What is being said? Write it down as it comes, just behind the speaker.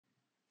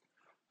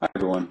Hi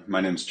everyone,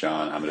 my name's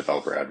John. I'm a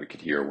developer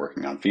advocate here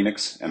working on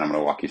Phoenix, and I'm going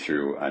to walk you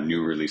through a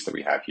new release that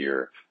we have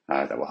here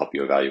that will help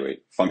you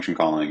evaluate function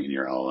calling in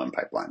your LLM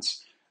pipelines.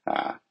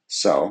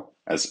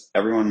 As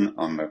everyone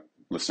on the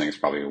listening is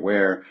probably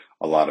aware,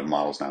 a lot of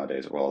models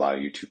nowadays will allow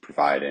you to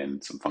provide in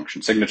some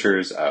function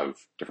signatures of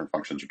different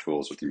functions or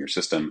tools within your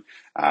system,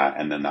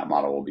 and then that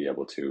model will be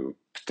able to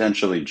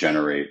potentially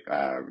generate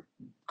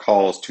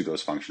calls to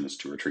those functions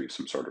to retrieve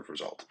some sort of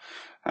result.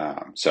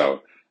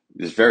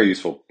 This very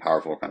useful,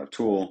 powerful kind of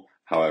tool.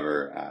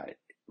 However,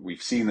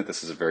 we've seen that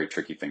this is a very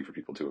tricky thing for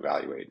people to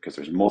evaluate because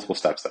there's multiple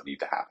steps that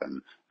need to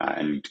happen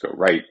and need to go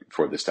right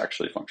for this to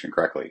actually function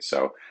correctly.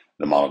 So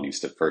the model needs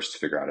to first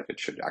figure out if it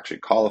should actually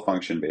call a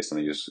function based on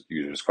the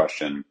user's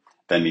question,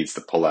 then needs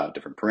to pull out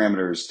different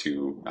parameters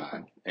to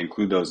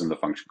include those in the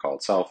function call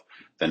itself,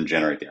 then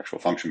generate the actual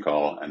function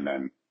call, and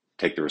then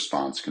take the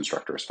response,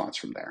 construct a response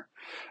from there.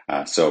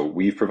 So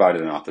we've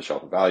provided an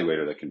off-the-shelf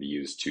evaluator that can be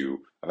used to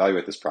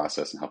evaluate this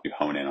process and help you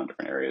hone in on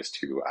different areas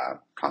to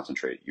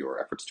concentrate your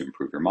efforts to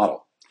improve your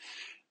model.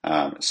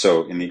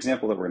 So in the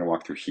example that we're going to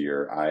walk through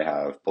here, I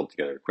have pulled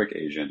together a quick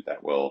agent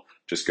that will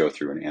just go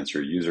through and answer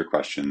user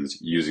questions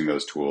using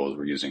those tools.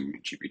 We're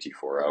using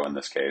GPT-4o in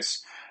this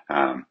case.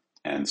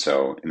 And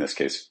so in this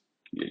case,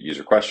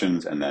 user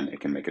questions, and then it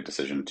can make a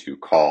decision to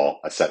call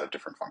a set of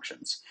different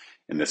functions.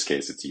 In this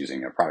case, it's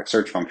using a product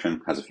search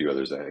function, has a few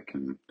others that it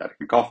can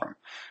call from.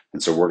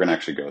 And so we're going to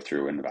actually go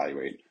through and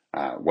evaluate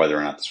whether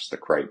or not this was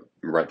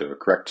the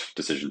correct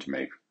decision to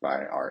make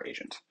by our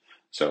agent.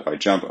 So if I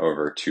jump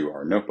over to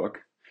our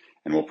notebook,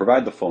 and we'll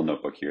provide the full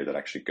notebook here that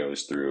actually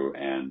goes through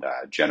and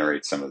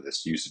generates some of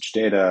this usage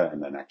data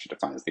and then actually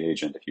defines the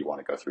agent. If you want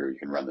to go through, you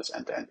can run this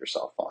end-to-end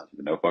yourself all into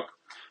the notebook.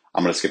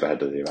 I'm going to skip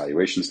ahead to the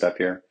evaluation step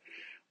here,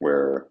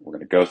 where we're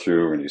going to go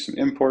through, we're going to do some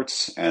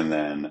imports, and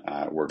then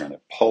we're going to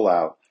pull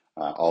out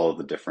all of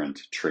the different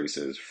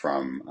traces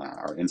from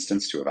our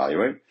instance to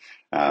evaluate.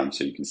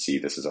 So you can see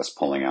this is us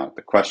pulling out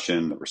the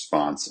question, the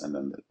response, and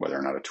then whether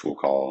or not a tool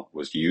call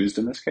was used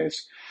in this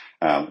case.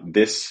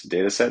 This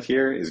data set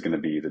here is going to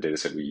be the data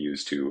set we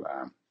use to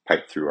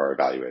pipe through our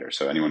evaluator.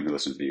 So anyone who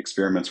listened to the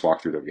experiments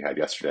walkthrough that we had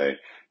yesterday,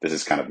 this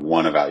is kind of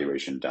one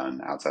evaluation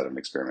done outside of an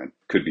experiment,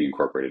 could be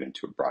incorporated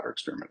into a broader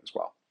experiment as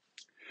well.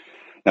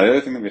 Now, the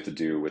other thing that we have to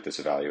do with this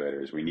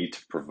evaluator is we need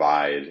to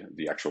provide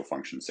the actual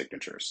function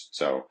signatures.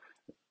 So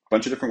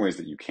bunch of different ways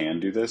that you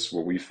can do this.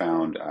 What we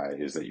found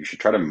is that you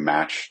should try to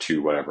match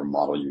to whatever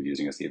model you're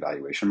using as the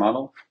evaluation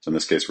model. So in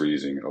this case, we're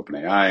using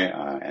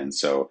OpenAI, and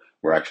so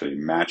we're actually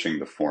matching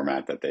the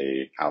format that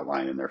they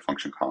outline in their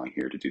function calling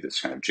here to do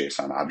this kind of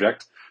JSON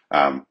object.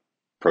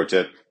 Pro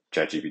tip,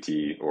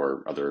 ChatGPT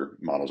or other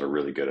models are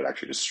really good at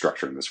actually just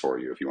structuring this for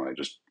you if you want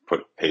to just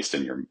paste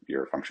in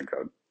your function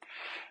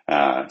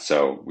code.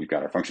 So we've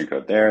got our function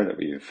code there that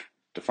we've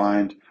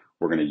defined.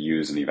 We're going to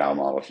use an eval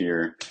model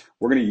here.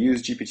 We're going to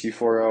use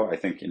GPT-4o. I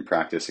think in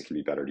practice, it can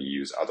be better to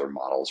use other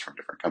models from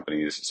different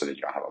companies so that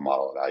you don't have a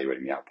model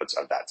evaluating the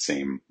outputs of that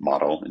same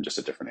model in just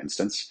a different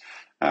instance.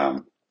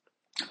 But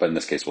in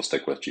this case, we'll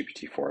stick with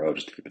GPT-4o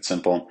just to keep it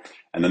simple.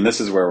 And then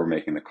this is where we're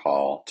making the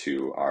call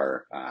to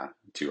our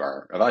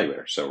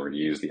evaluator. So we're going to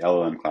use the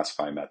LLM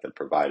classify method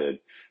provided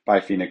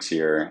by Phoenix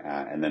here.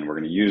 And then we're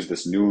going to use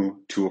this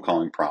new tool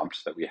calling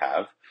prompt that we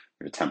have.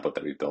 We have a template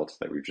that we've built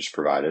that we've just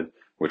provided,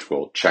 which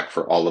will check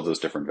for all of those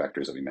different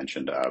vectors that we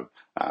mentioned of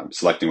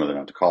selecting whether or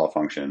not to call a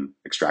function,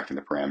 extracting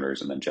the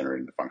parameters, and then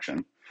generating the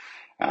function.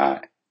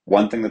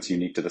 One thing that's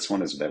unique to this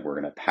one is that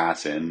we're going to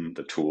pass in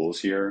the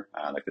tools here,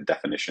 like the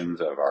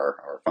definitions of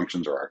our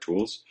functions or our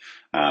tools,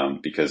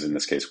 because in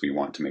this case, we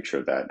want to make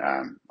sure that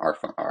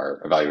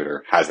our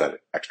evaluator has that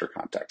extra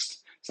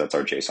context. So that's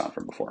our JSON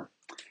from before.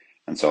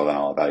 And so then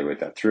I'll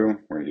evaluate that through.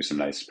 We're going to do some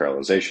nice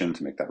parallelization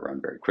to make that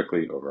run very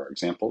quickly over our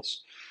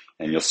examples.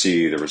 And you'll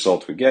see the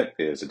result we get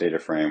is a data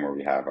frame where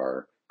we have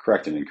our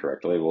correct and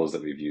incorrect labels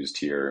that we've used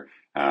here.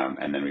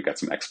 And then we've got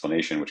some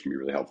explanation, which can be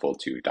really helpful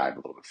to dive a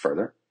little bit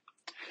further.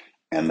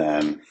 And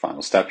then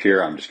final step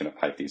here, I'm just going to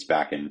pipe these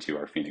back into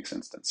our Phoenix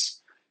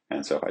instance.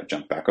 And so if I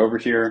jump back over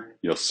here,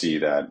 you'll see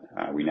that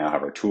we now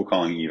have our tool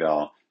calling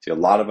eval. See, a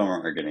lot of them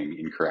are getting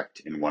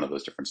incorrect in one of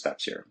those different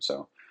steps here.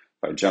 So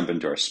if I jump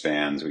into our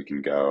spans, we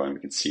can go and we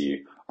can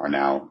see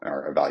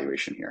our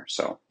evaluation here.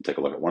 So we'll take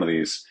a look at one of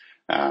these.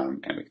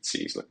 And we can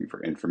see he's looking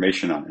for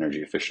information on energy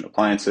efficient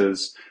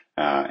appliances.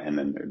 And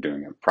then they're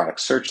doing a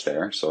product search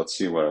there. So let's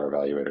see what our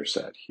evaluator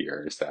said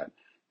here is that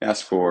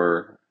ask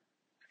for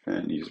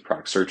and use a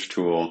product search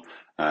tool.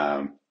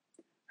 However,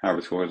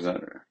 the tool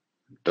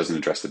doesn't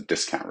address the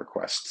discount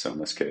request. So in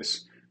this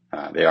case,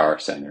 they are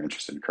saying they're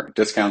interested in current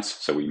discounts.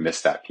 So we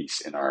missed that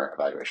piece in our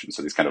evaluation.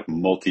 So these kind of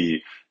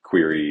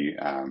multi-query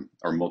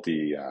or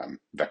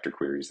multi-vector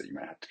queries that you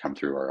might have to come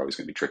through are always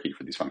going to be tricky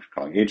for these function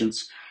calling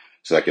agents.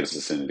 So that gives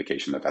us an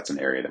indication that that's an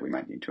area that we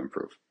might need to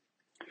improve.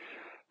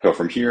 So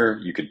from here,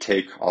 you could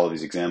take all of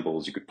these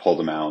examples, you could pull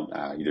them out,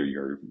 either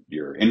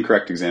your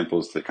incorrect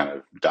examples to kind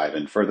of dive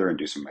in further and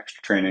do some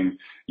extra training.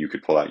 You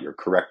could pull out your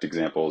correct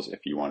examples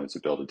if you wanted to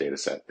build a data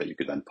set that you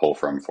could then pull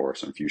from for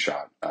some few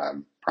shot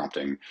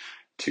prompting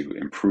to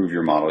improve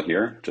your model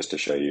here, just to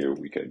show you,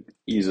 we could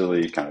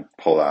easily kind of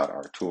pull out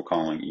our tool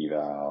calling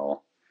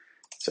eval,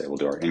 say we'll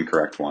do our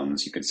incorrect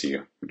ones. You can see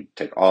we can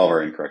take all of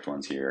our incorrect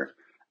ones here,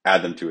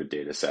 add them to a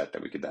data set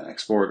that we could then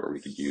export, or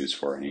we could use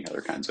for any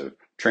other kinds of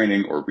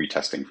training or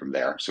retesting from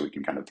there. So we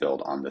can kind of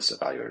build on this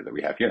evaluator that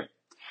we have here.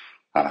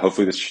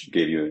 Hopefully this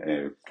gave you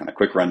a kind of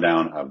quick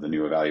rundown of the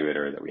new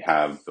evaluator that we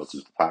have built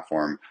into the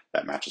platform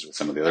that matches with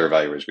some of the other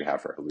evaluators we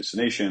have for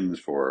hallucinations,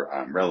 for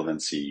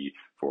relevancy,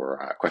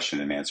 for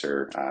question and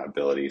answer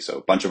ability. So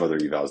a bunch of other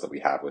evals that we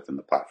have within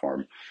the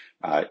platform.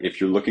 If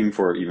you're looking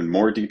for even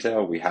more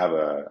detail, we have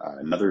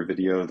another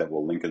video that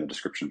we'll link in the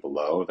description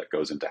below that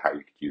goes into how you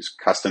could use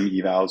custom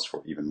evals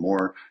for even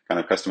more kind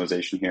of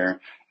customization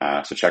here.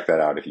 So check that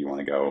out if you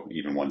want to go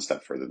even one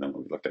step further than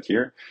what we looked at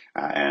here.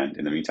 And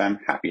in the meantime,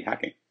 happy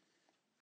hacking.